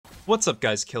What's up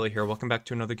guys, Killer here, welcome back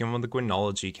to another game on the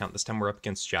Gwenology account. This time we're up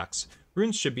against Jax.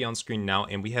 Runes should be on screen now,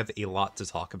 and we have a lot to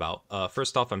talk about.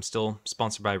 First off, I'm still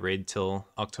sponsored by Raid till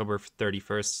October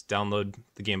 31st. Download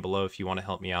the game below if you want to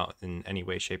help me out in any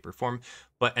way, shape, or form.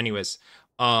 But anyways,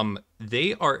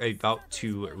 they are about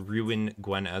to ruin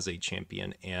Gwen as a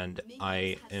champion, and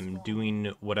I am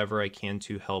doing whatever I can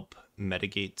to help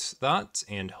mitigate that,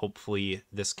 and hopefully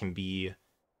this can be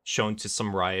shown to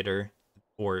some Rioter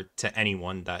or to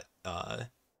anyone that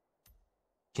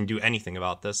can do anything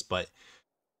about this. But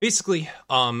basically,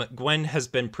 Gwen has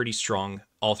been pretty strong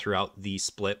all throughout the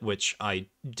split, which I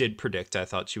did predict. I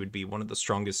thought she would be one of the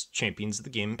strongest champions of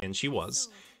the game, and she was.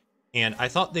 And I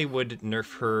thought they would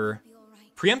nerf her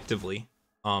preemptively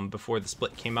before the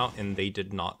split came out, and they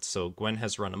did not. So Gwen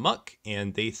has run amok,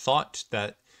 and they thought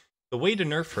that the way to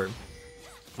nerf her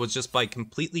was just by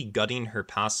completely gutting her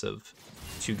passive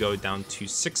to go down to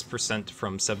 6%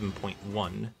 from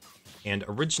 7.1. And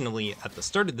originally, at the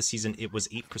start of the season, it was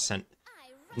 8%.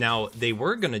 Now, they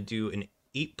were going to do an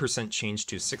 8% change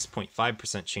to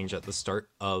 6.5% change at the start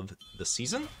of the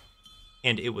season.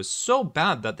 And it was so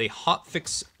bad that they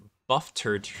hotfix buffed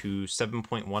her to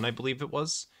 7.1, I believe it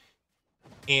was.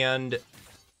 And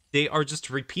they are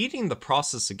just repeating the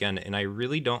process again, and I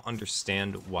really don't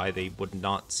understand why they would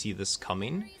not see this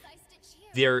coming.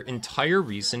 Their entire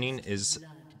reasoning is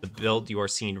the build you are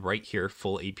seeing right here,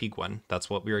 full AP Gwen. That's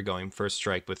what we are going, first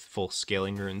strike with full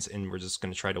scaling runes, and we're just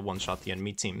going to try to one-shot the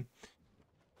enemy team.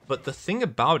 But the thing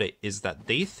about it is that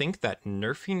they think that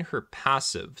nerfing her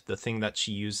passive, the thing that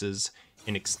she uses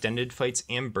in extended fights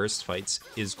and burst fights,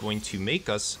 is going to make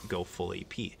us go full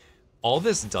AP. All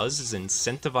this does is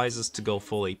incentivize us to go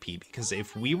full AP, because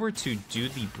if we were to do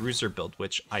the bruiser build,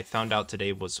 which I found out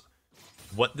today was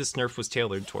what this nerf was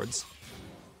tailored towards,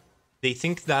 they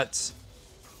think that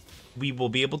we will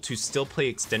be able to still play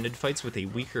extended fights with a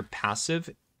weaker passive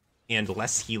and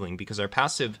less healing, because our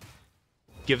passive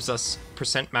gives us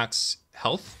percent max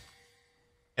health,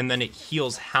 and then it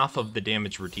heals half of the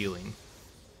damage we're dealing.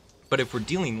 But if we're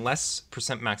dealing less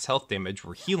percent max health damage,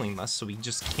 we're healing less, so we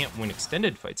just can't win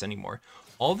extended fights anymore.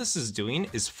 All this is doing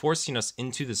is forcing us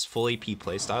into this full AP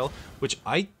playstyle, which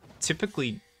I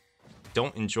typically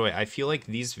don't enjoy. I feel like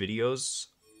these videos,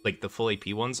 like the full AP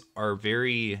ones, are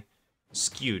very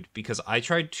skewed, because I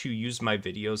tried to use my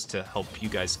videos to help you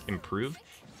guys improve,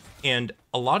 and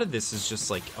a lot of this is just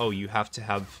like, oh, you have to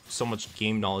have so much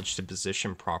game knowledge to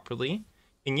position properly,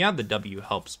 and yeah, the W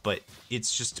helps, but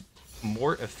it's just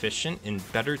more efficient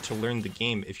and better to learn the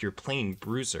game if you're playing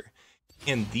bruiser.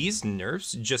 And these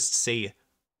nerfs just say,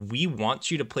 we want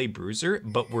you to play bruiser,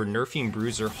 but we're nerfing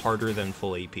bruiser harder than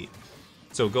full AP.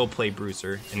 So go play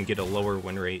bruiser and get a lower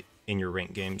win rate in your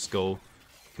ranked games. Go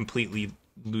completely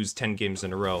lose 10 games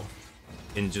in a row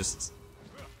and just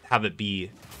have it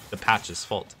be the patch's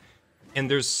fault.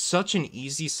 And there's such an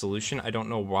easy solution. I don't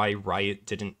know why Riot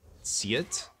didn't see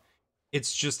it.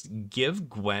 It's just give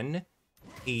Gwen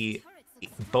a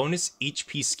bonus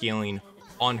HP scaling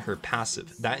on her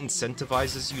passive. That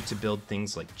incentivizes you to build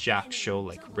things like Jack Show,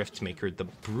 like Riftmaker, the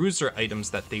bruiser items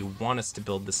that they want us to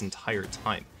build this entire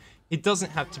time. It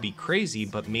doesn't have to be crazy,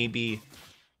 but maybe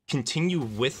continue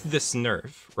with this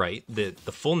nerf, right? The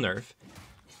full nerf,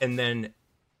 and then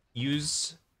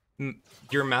use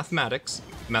your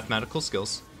mathematical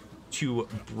skills to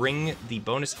bring the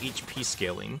bonus HP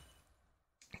scaling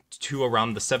to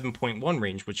around the 7.1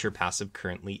 range, which your passive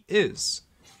currently is,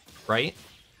 right?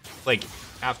 Like,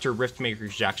 after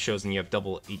Riftmaker's Jack shows and you have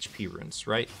double HP runes,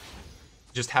 right?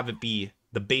 Just have it be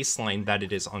the baseline that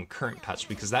it is on current patch,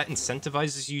 because that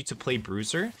incentivizes you to play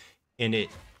bruiser, and it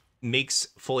makes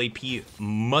full AP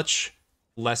much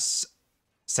less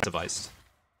incentivized.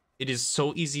 It is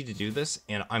so easy to do this,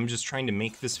 and I'm just trying to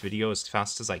make this video as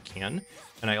fast as I can.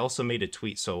 And I also made a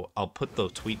tweet, so I'll put the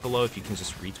tweet below if you can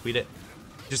just retweet it.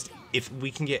 Just if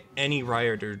we can get any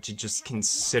Rioter to just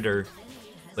consider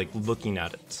like looking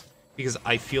at it, because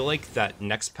I feel like that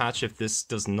next patch, if this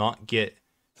does not get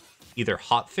either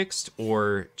hotfixed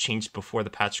or changed before the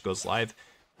patch goes live,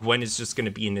 Gwen is just going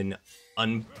to be in an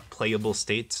unplayable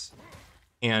state.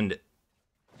 And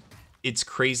it's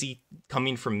crazy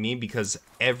coming from me, because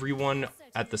everyone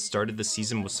at the start of the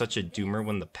season was such a doomer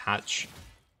when the patch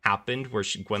happened, where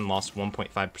Gwen lost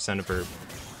 1.5% of her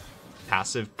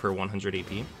passive per 100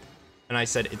 AP. And I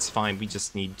said, it's fine, we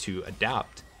just need to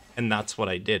adapt. And that's what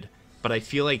I did. But I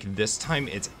feel like this time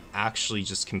it's actually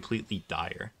just completely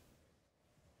dire.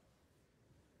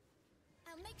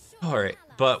 Alright,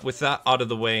 but with that out of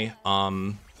the way,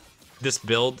 this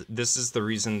build, this is the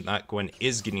reason that Gwen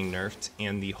is getting nerfed,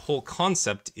 and the whole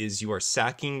concept is you are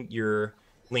sacking your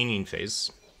laning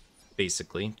phase,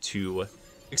 basically, to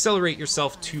accelerate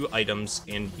yourself 2 items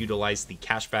and utilize the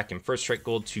cashback and first strike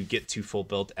gold to get to full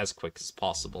build as quick as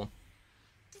possible.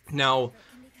 Now,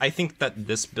 I think that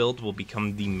this build will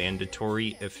become the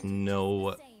mandatory if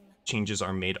no changes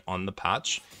are made on the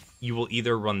patch. You will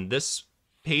either run this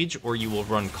page or you will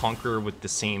run Conqueror with the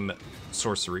same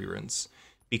sorcery runes,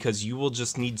 because you will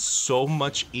just need so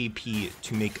much AP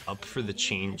to make up for the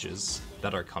changes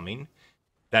that are coming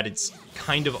that it's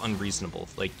kind of unreasonable.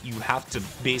 Like, you have to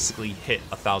basically hit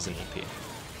 1000 AP.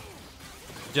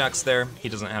 Jack's there. He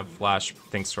doesn't have flash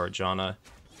thanks to Arjana,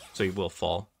 so he will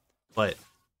fall. But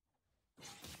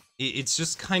it's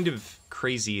just kind of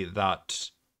crazy that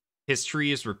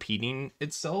history is repeating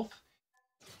itself,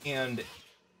 and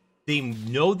they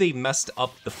know they messed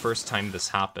up the first time this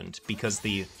happened because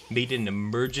they made an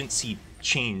emergency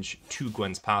change to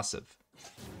Gwen's passive.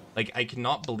 Like, I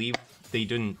cannot believe they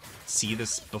didn't see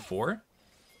this before.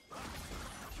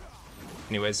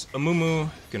 Anyways, Amumu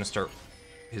gonna start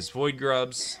his Void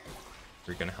Grubs.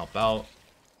 They're gonna help out.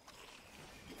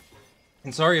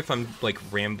 And sorry if I'm like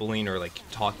rambling or like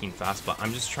talking fast, but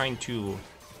I'm just trying to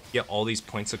get all these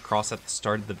points across at the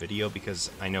start of the video,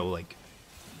 because I know like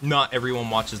not everyone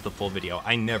watches the full video.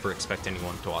 I never expect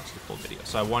anyone to watch the full video.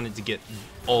 So I wanted to get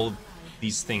all of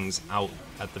these things out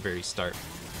at the very start,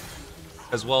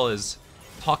 as well as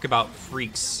talk about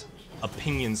Freak's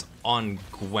opinions on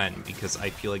Gwen, because I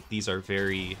feel like these are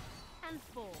very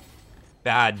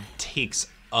bad takes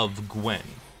of Gwen.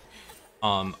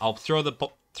 I'll throw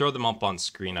them up on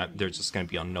screen. They're just going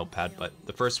to be on Notepad, but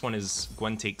the first one is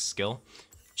Gwen takes skill.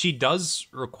 She does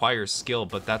require skill,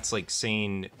 but that's like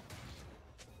saying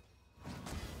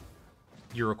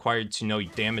you're required to know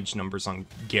damage numbers on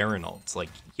Garen ults. Like,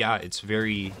 yeah, it's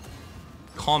very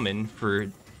common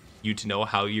for you to know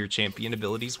how your champion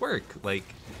abilities work. Like,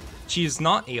 she is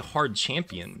not a hard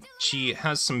champion. She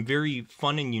has some very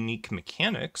fun and unique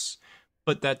mechanics,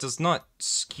 but that does not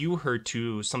skew her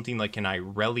to something like an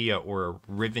Irelia or a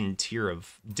Riven tier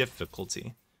of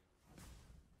difficulty.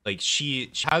 Like,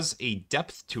 she has a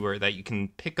depth to her that you can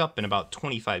pick up in about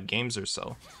 25 games or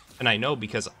so. And I know,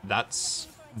 because that's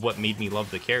what made me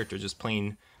love the character, just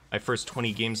playing my first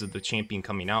 20 games of the champion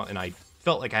coming out, and I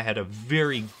felt like I had a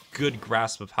very good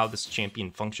grasp of how this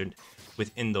champion functioned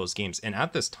within those games. And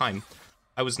at this time,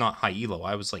 I was not high elo.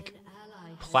 I was like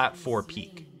plat 4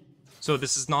 peak. So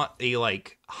this is not a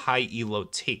like high elo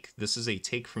take. This is a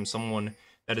take from someone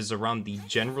that is around the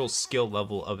general skill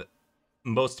level of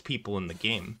most people in the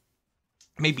game.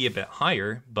 Maybe a bit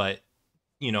higher, but,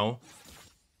 you know,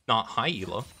 not high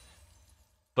elo.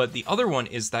 But the other one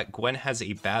is that Gwen has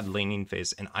a bad laning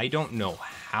phase, and I don't know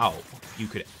how you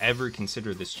could ever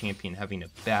consider this champion having a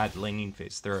bad laning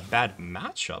phase. There are bad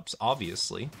matchups,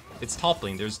 obviously. It's top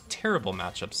lane. There's terrible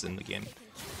matchups in the game.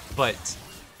 But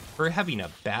her having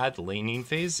a bad laning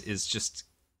phase is just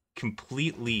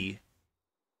completely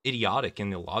idiotic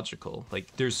and illogical.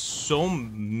 Like, there's so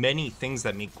many things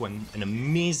that make Gwen an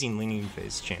amazing laning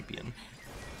phase champion.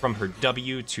 From her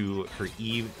W to her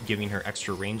E, giving her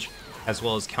extra range, as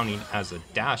well as counting as a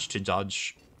dash to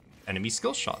dodge enemy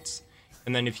skill shots.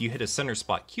 And then if you hit a center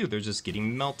spot Q, they're just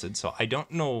getting melted. So I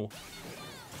don't know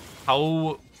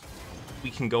how we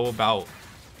can go about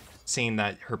saying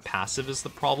that her passive is the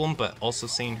problem, but also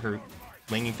saying her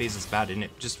laning phase is bad. And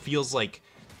it just feels like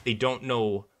they don't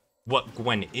know what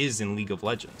Gwen is in League of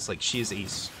Legends. Like, she is a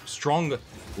strong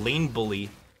lane bully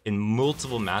in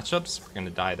multiple matchups. We're gonna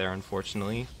die there,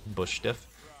 unfortunately. Bush diff.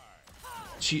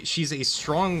 She's a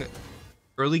strong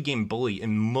early game bully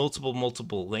in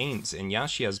multiple lanes, and yeah,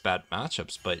 she has bad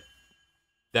matchups, but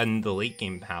then the late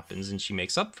game happens and she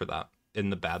makes up for that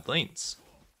in the bad lanes.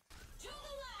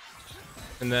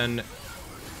 And then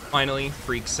finally,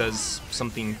 Freak says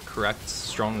something correct.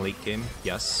 Strong late game.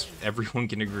 Yes, everyone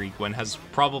can agree. Gwen has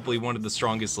probably one of the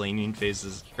strongest laning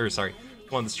phases, or sorry,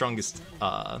 one of the strongest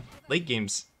late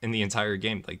games in the entire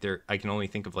game. Like, I can only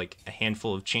think of like a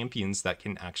handful of champions that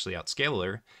can actually outscale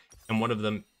her, and one of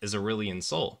them is Aurelion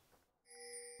Sol,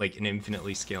 like an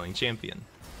infinitely scaling champion.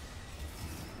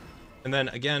 And then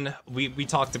again, we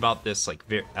talked about this like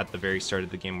at the very start of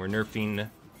the game. We're nerfing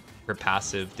her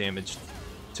passive damage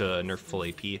to nerf full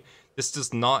AP. This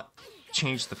does not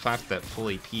change the fact that full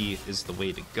AP is the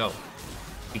way to go,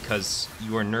 because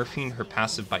you are nerfing her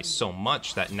passive by so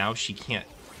much that now she can't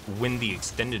win the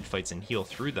extended fights and heal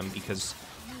through them because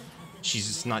she's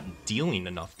just not dealing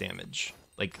enough damage.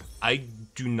 Like, I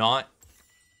do not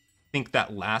think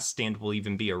that Last Stand will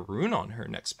even be a rune on her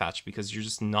next patch, because you're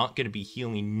just not going to be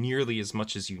healing nearly as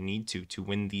much as you need to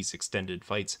win these extended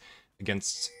fights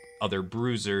against other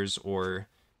bruisers, or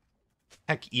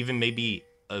heck, even maybe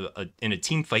in a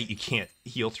team fight, you can't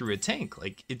heal through a tank.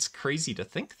 Like, it's crazy to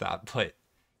think that, but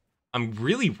I'm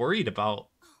really worried about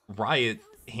Riot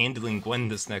handling Gwen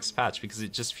this next patch, because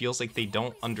it just feels like they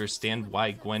don't understand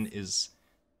why Gwen is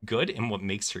good and what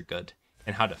makes her good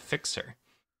and how to fix her.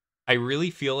 I really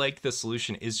feel like the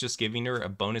solution is just giving her a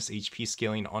bonus HP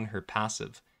scaling on her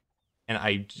passive. And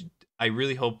I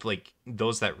really hope, like,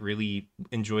 those that really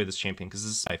enjoy this champion, because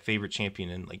this is my favorite champion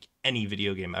in like any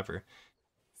video game ever,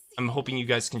 I'm hoping you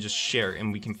guys can just share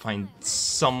and we can find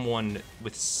someone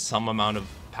with some amount of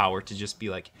power to just be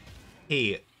like,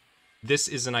 hey, this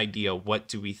is an idea, what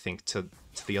do we think, to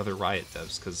the other Riot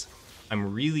devs? Because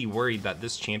I'm really worried that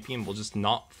this champion will just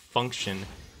not function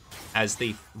as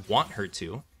they want her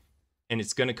to, and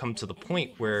it's going to come to the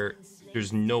point where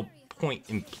there's no point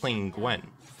in playing Gwen.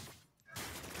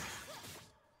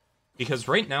 Because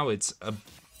right now it's a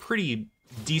pretty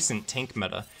decent tank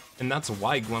meta, and that's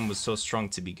why Gwen was so strong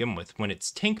to begin with. When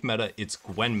it's tank meta, it's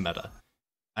Gwen meta.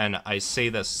 And I say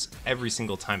this every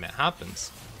single time it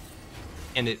happens.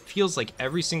 And it feels like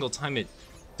every single time it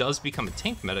does become a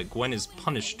tank meta, Gwen is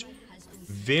punished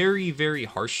very, very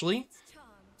harshly,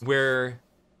 where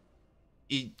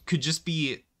it could just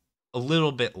be a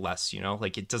little bit less, you know?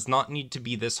 Like, it does not need to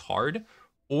be this hard,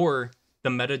 or the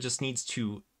meta just needs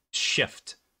to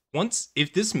shift.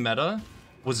 If this meta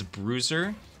was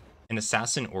Bruiser and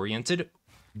Assassin oriented,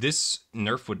 this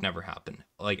nerf would never happen.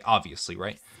 Like, obviously,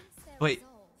 right? But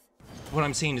what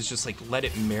I'm saying is just, like, let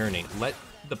it marinate. Let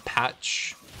the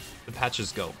patches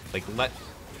go. Like, let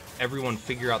everyone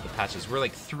figure out the patches. We're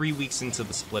like 3 weeks into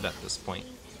the split at this point.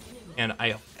 And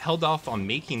I held off on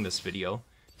making this video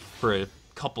for a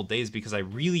couple days because I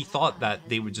really thought that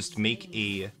they would just make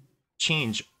a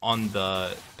change on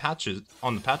the patch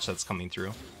that's coming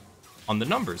through, on the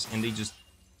numbers, and they just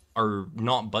are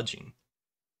not budging.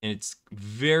 And it's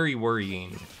very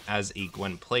worrying as a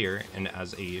Gwen player and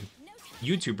as a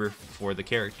YouTuber for the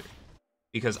character,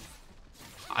 because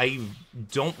I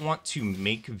don't want to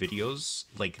make videos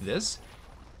like this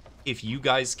if you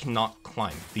guys cannot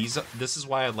climb. This is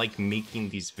why I like making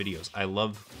these videos. I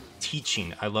love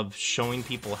teaching. I love showing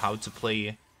people how to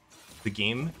play the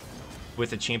game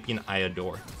with a champion I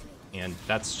adore. And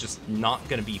that's just not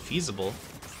going to be feasible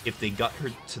if they got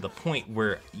her to the point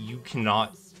where you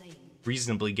cannot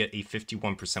reasonably get a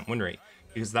 51% win rate,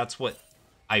 because that's what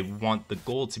I want the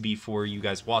goal to be for you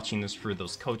guys watching this, for the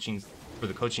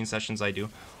coaching sessions I do.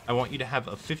 I want you to have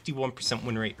a 51%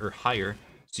 win rate or higher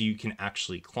so you can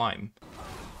actually climb.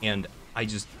 And I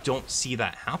just don't see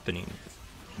that happening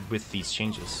with these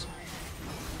changes,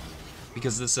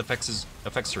 because this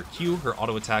affects her Q, her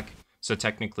auto attack, so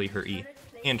technically her E,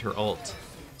 and her ult.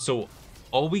 So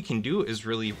all we can do is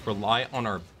really rely on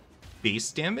our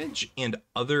base damage and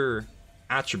other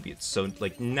attributes. So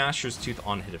like Nashor's Tooth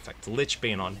on hit effect, Lich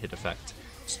Bane on hit effect,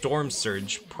 Storm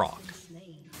Surge proc.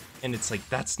 And it's like,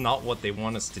 that's not what they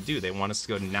want us to do. They want us to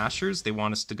go to Nashor's, they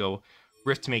want us to go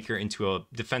Riftmaker into a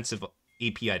defensive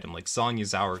AP item like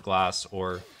Zonya's Hourglass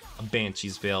or a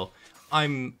Banshee's Veil.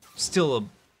 I'm still a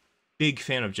big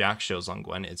fan of Jack shows on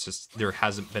Gwen. It's just there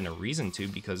hasn't been a reason to,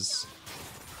 because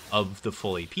of the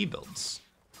full AP builds.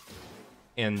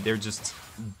 And they're just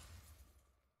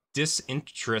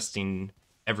disinteresting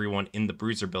everyone in the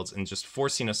Bruiser builds and just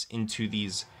forcing us into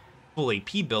these full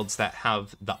AP builds that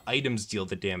have the items deal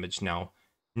the damage now,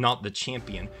 not the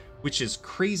champion, which is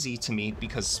crazy to me,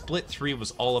 because Split 3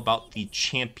 was all about the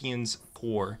champion's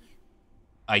core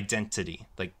identity.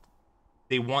 Like,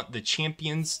 they want the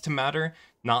champions to matter,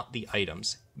 not the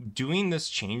items. Doing this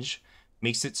change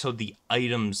makes it so the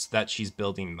items that she's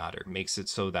building matter, makes it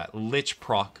so that Lich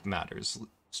proc matters,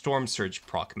 Storm Surge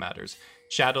proc matters,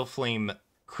 Shadow Flame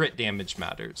crit damage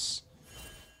matters.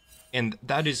 And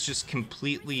that is just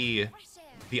completely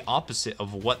the opposite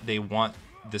of what they want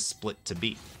this split to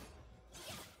be.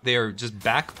 They are just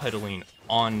backpedaling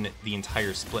on the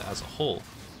entire split as a whole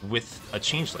with a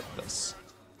change like this.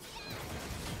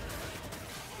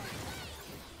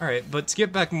 Alright, but to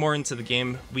get back more into the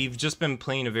game, we've just been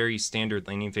playing a very standard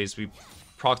laning phase. We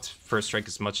procced First Strike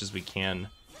as much as we can,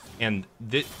 and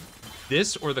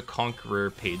this or the Conqueror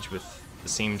page with the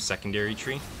same secondary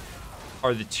tree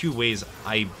are the two ways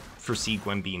I foresee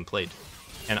Gwen being played.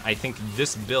 And I think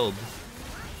this build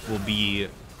will be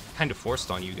kind of forced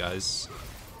on you guys.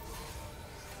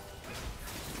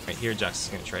 Right here, Jax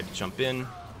is going to try to jump in.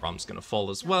 Rom's going to fall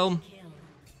as well.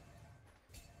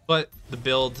 But the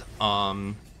build,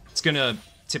 it's going to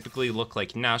typically look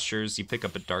like Nashor's. You pick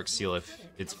up a Dark Seal if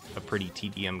it's a pretty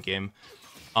TDM game.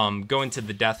 Go into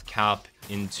the Death Cap,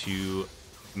 into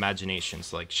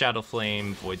Imaginations like Shadow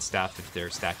Flame, Void Staff if they're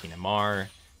stacking MR.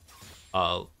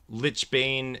 Lich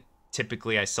Bane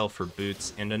typically I sell for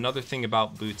boots. And another thing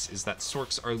about boots is that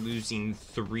Sorks are losing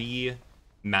 3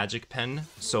 magic pen,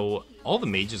 so all the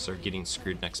mages are getting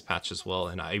screwed next patch as well,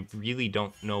 and I really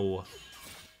don't know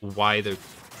why they're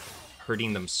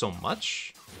hurting them so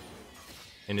much.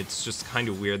 And it's just kind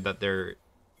of weird that they're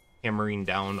hammering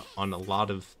down on a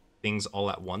lot of things all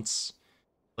at once.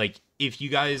 Like, if you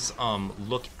guys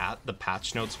look at the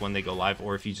patch notes when they go live,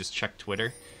 or if you just check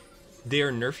Twitter, they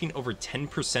are nerfing over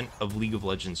 10% of League of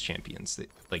Legends champions.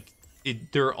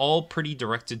 They're all pretty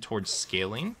directed towards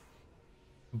scaling,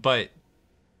 but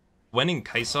Gwen and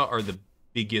Kai'Sa are the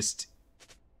biggest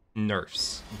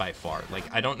nerfs by far. Like,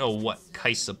 I don't know what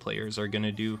Kai'Sa players are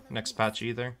gonna do next patch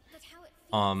either.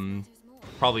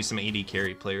 Probably some AD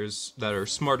carry players that are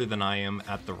smarter than I am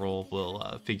at the role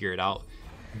will figure it out.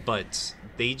 But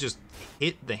they just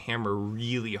hit the hammer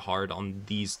really hard on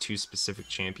these 2 specific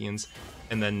champions,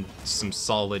 and then some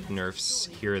solid nerfs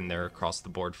here and there across the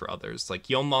board for others. Like,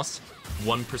 Yon lost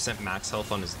 1% max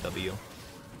health on his W.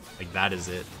 Like, that is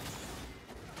it.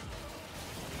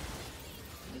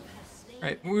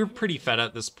 Alright, we're pretty fed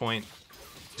at this point,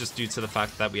 just due to the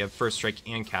fact that we have First Strike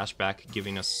and Cashback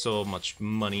giving us so much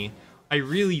money. I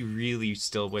really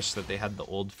still wish that they had the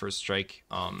old First Strike,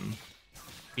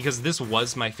 because this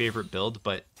was my favorite build,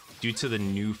 but due to the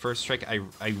new First Strike,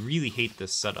 I really hate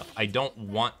this setup. I don't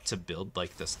want to build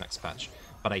like this next patch,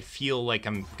 but I feel like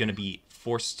I'm gonna be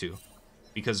forced to,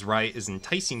 because Riot is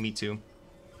enticing me to,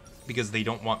 because they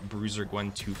don't want Bruiser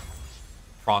Gwen to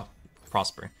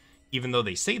prosper. Even though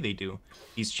they say they do,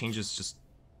 these changes just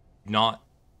not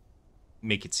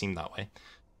make it seem that way.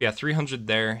 Yeah, 300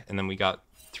 there, and then we got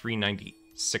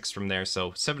 396 from there,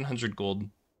 so 700 gold.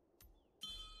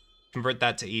 Convert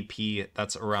that to AP,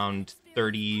 that's around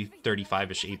 30,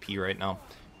 35-ish AP right now.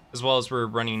 As well as we're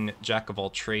running Jack of all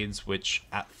trades, which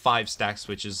at 5 stacks,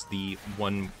 which is the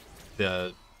one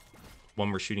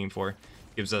we're shooting for,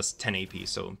 gives us 10 AP,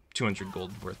 so 200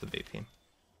 gold worth of AP.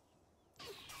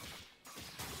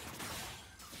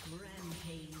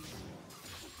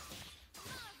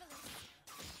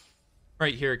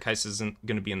 Right here, Kai'Sa isn't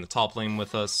going to be in the top lane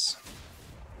with us.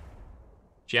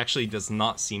 She actually does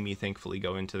not see me, thankfully,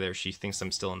 go into there. She thinks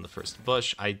I'm still in the first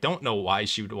bush. I don't know why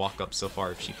she would walk up so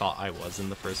far if she thought I was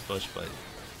in the first bush, but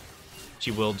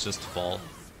she will just fall.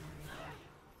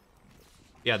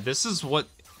 Yeah, this is what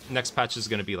next patch is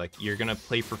going to be like. You're going to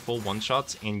play for full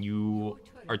one-shots, and you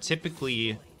are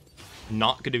typically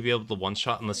not going to be able to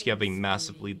one-shot unless you have a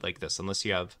massive lead like this. Unless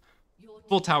you have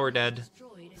full tower dead,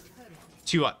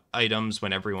 2 items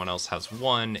when everyone else has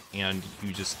 1, and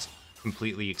you just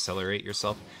completely accelerate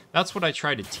yourself. That's what I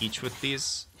try to teach with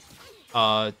these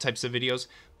types of videos,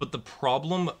 but the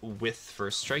problem with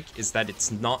First Strike is that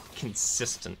it's not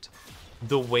consistent.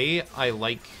 The way I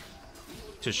like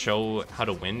to show how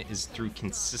to win is through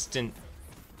consistent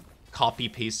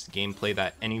copy-paste gameplay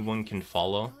that anyone can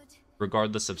follow,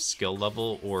 regardless of skill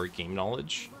level or game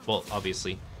knowledge. Well,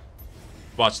 obviously,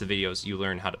 watch the videos, you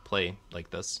learn how to play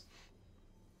like this.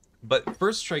 But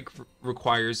First Strike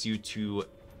requires you to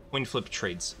coin flip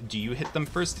trades. Do you hit them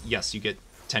first? Yes, you get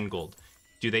 10 gold.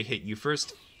 Do they hit you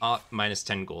first? Minus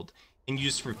 10 gold. And you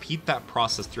just repeat that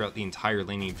process throughout the entire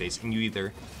laning phase, and you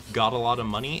either got a lot of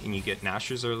money and you get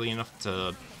Nashers early enough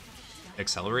to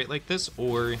accelerate like this,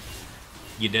 or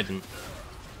you didn't.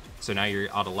 So now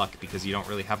you're out of luck because you don't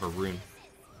really have a rune.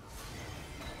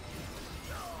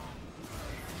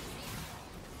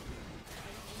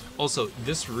 Also,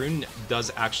 this rune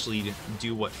does actually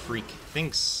do what Freak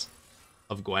thinks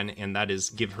of Gwen, and that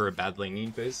is give her a bad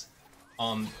laning phase.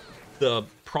 The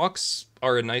procs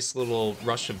are a nice little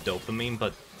rush of dopamine,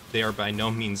 but they are by no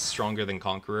means stronger than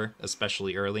Conqueror,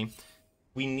 especially early.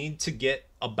 We need to get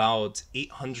about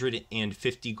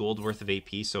 850 gold worth of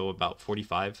AP, so about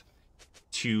 45,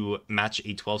 to match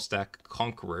a 12-stack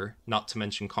Conqueror. Not to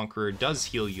mention Conqueror does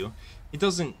heal you. It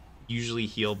doesn't usually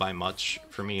heal by much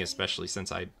for me, especially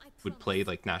since I would play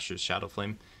like Nashor's Shadow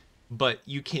Flame. But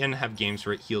you can have games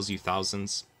where it heals you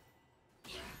thousands.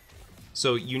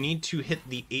 So you need to hit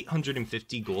the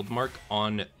 850 gold mark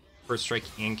on First Strike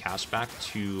and Cashback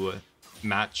to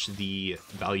match the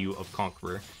value of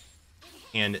Conqueror.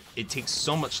 And it takes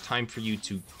so much time for you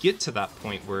to get to that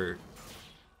point where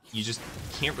you just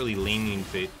can't really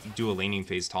do a laning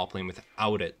phase top lane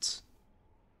without it.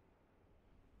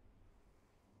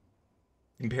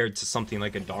 Compared to something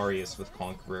like a Darius with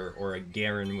Conqueror or a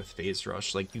Garen with Phase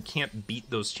Rush. Like, you can't beat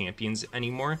those champions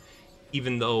anymore,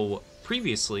 even though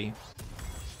previously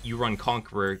you run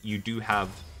Conqueror, you do have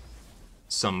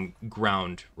some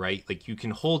ground, right? Like, you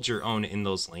can hold your own in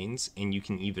those lanes, and you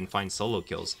can even find solo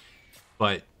kills.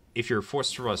 But if you're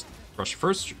forced to rush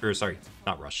first, or sorry,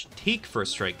 not rush, take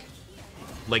first strike,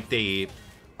 like they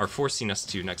are forcing us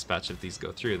to next patch if these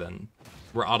go through, then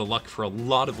we're out of luck for a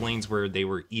lot of lanes where they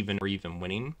were even or even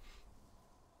winning.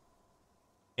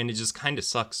 And it just kind of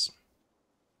sucks.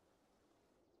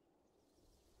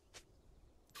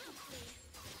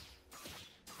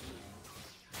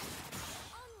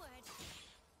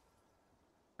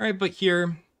 Alright, but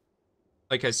here,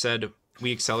 like I said,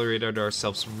 we accelerated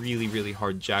ourselves really, really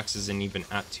hard. Jax isn't even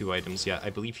at 2 items yet.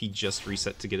 I believe he just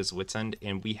reset to get his wits end,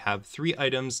 and we have 3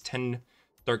 items, 10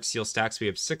 Dark Seal stacks. We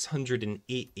have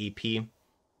 608 AP.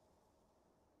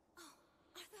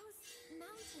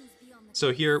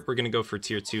 So here, we're going to go for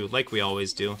tier 2, like we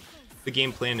always do. The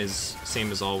game plan is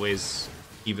same as always,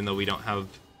 even though we don't have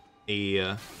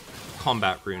a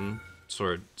combat rune,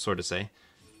 sort of say.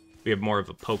 We have more of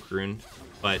a poke rune,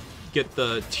 but get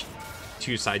the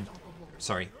two side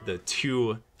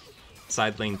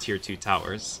lane tier 2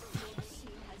 towers.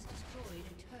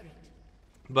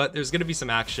 But there's going to be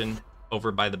some action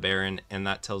over by the Baron, and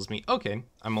that tells me, okay,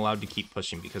 I'm allowed to keep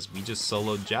pushing because we just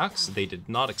soloed Jax. They did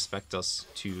not expect us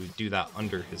to do that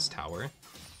under his tower.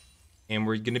 And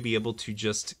we're going to be able to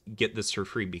just get this for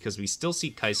free because we still see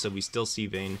Kai'Sa, we still see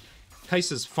Vayne.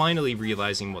 Kai'Sa's finally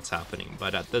realizing what's happening,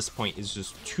 but at this point it's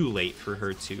just too late for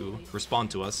her to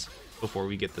respond to us before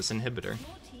we get this inhibitor.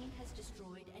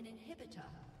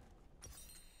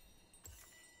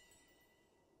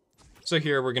 So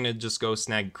here we're going to just go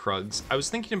snag Krugs. I was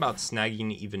thinking about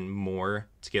snagging even more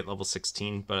to get level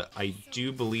 16, but I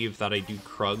do believe that I do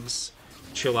Krugs,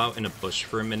 chill out in a bush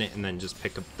for a minute, and then just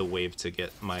pick up the wave to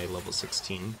get my level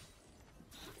 16.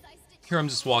 Here I'm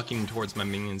just walking towards my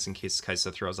minions in case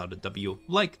Kai'Sa throws out a W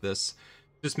like this.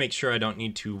 Just make sure I don't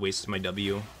need to waste my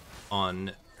W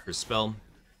on her spell.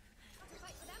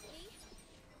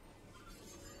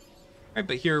 Alright,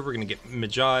 but here we're going to get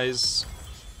Magi's,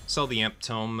 sell the Amp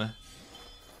Tome,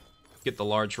 get the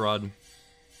Large Rod.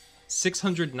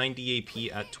 690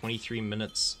 AP at 23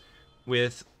 minutes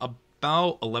with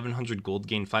about 1100 gold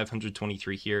gain,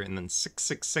 523 here, and then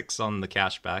 666 on the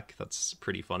cashback. That's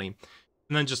pretty funny.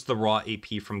 And then just the raw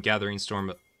AP from Gathering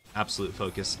Storm, Absolute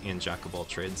Focus, and Jack of all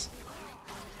trades.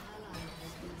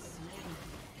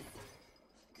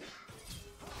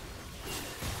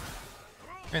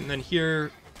 And then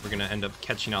here, we're going to end up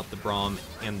catching out the Braum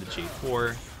and the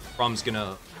J4. Braum's going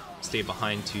to stay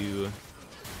behind to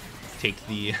take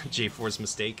the J4's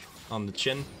mistake on the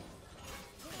chin.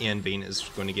 And Vayne is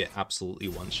going to get absolutely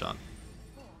one-shot.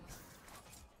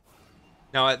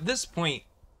 Now at this point,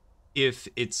 if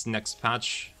it's next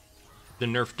patch, the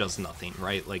nerf does nothing,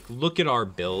 right? Like, look at our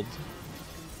build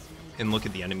and look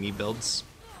at the enemy builds.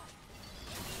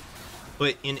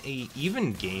 But in a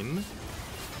even game,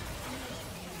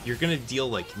 you're gonna deal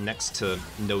like next to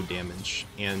no damage,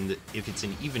 and if it's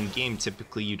an even game,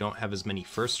 typically you don't have as many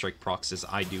first strike procs as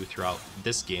I do throughout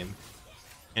this game,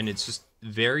 and it's just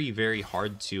very, very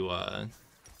hard to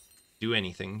do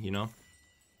anything, you know?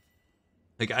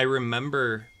 Like, I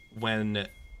remember when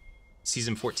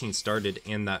Season 14 started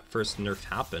and that first nerf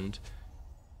happened,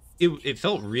 it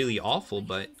felt really awful,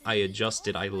 but I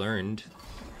adjusted, I learned.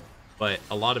 But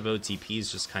a lot of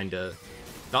OTPs just kind of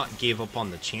not gave up on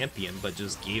the champion, but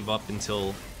just gave up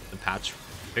until the patch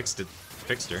fixed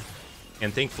her.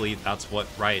 And thankfully, that's what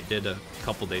Riot did a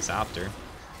couple days after.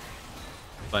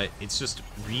 But it's just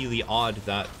really odd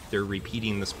that they're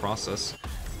repeating this process.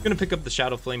 Gonna pick up the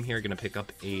Shadow Flame here, gonna pick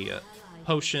up a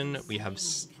potion. We have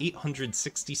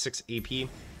 866 AP.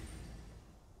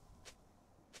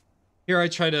 Here I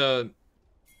try to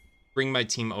bring my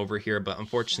team over here, but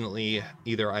unfortunately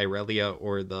either Irelia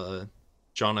or the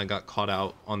Janna got caught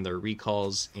out on their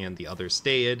recalls and the other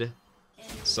stayed,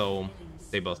 so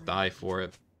they both die for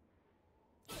it.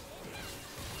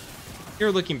 Here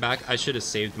looking back, I should have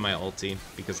saved my ulti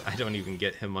because I don't even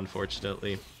get him,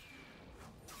 unfortunately.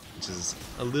 Which is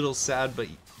a little sad, but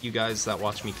you guys that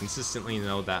watch me consistently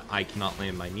know that I cannot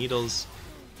land my needles.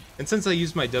 And since I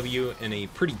used my W in a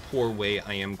pretty poor way,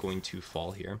 I am going to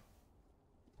fall here.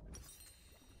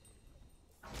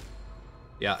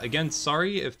 Yeah, again,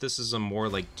 sorry if this is a more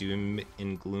like doom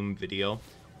and gloom video,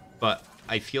 but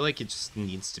I feel like it just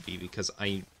needs to be because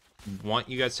I want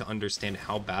you guys to understand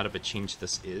how bad of a change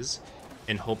this is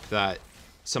and hope that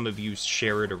some of you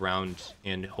share it around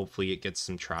and hopefully it gets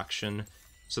some traction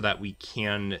so that we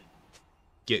can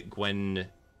get Gwen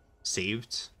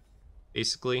saved,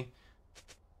 basically.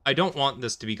 I don't want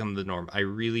this to become the norm. I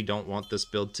really don't want this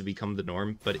build to become the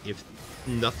norm, but if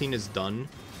nothing is done,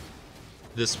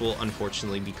 this will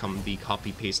unfortunately become the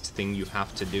copy-paste thing you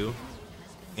have to do,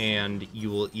 and you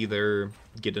will either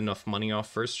get enough money off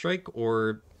First Strike,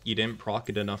 or you didn't proc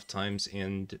it enough times,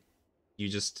 and you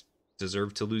just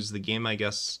deserve to lose the game, I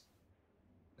guess,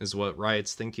 is what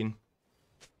Riot's thinking.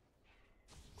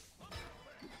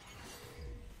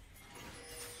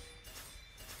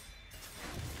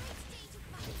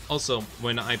 Also,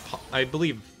 when I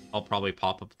believe I'll probably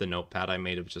pop up the notepad I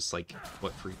made of just like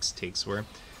what Freak's takes were.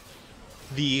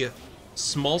 The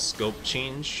small scope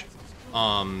change,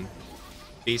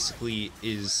 basically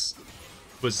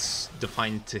was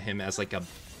defined to him as like a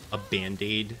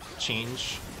band-aid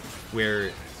change,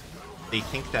 where they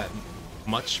think that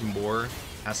much more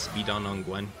has to be done on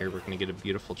Gwen. Here, we're gonna get a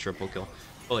beautiful triple kill.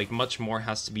 But like much more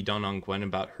has to be done on Gwen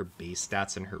about her base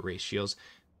stats and her ratios.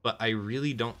 But I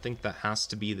really don't think that has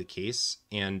to be the case,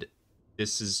 and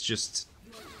this is just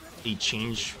a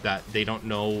change that they don't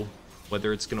know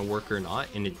whether it's going to work or not,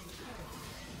 and it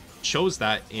shows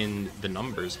that in the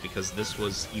numbers, because this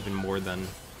was even more than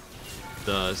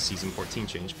the Season 14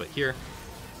 change. But here,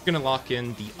 we're going to lock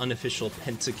in the unofficial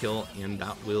pentakill, and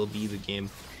that will be the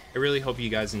game. I really hope you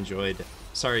guys enjoyed.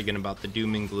 Sorry again about the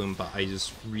doom and gloom, but I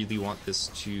just really want this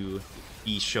to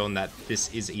be shown that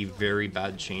this is a very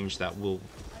bad change that will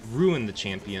ruin the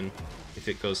champion if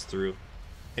it goes through.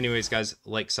 Anyways, guys,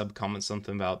 like, sub, comment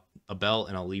something about a bell,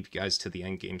 and I'll leave you guys to the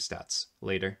end game stats.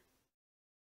 Later.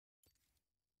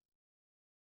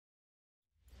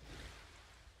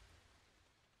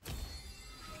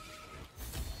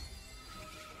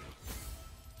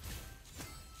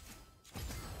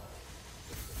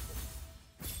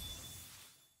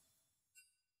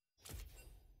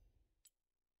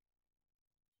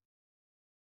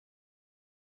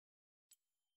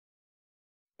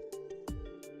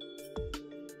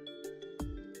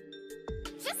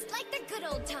 Just like the good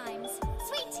old times.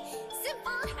 Sweet,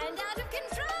 simple, and out of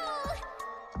control.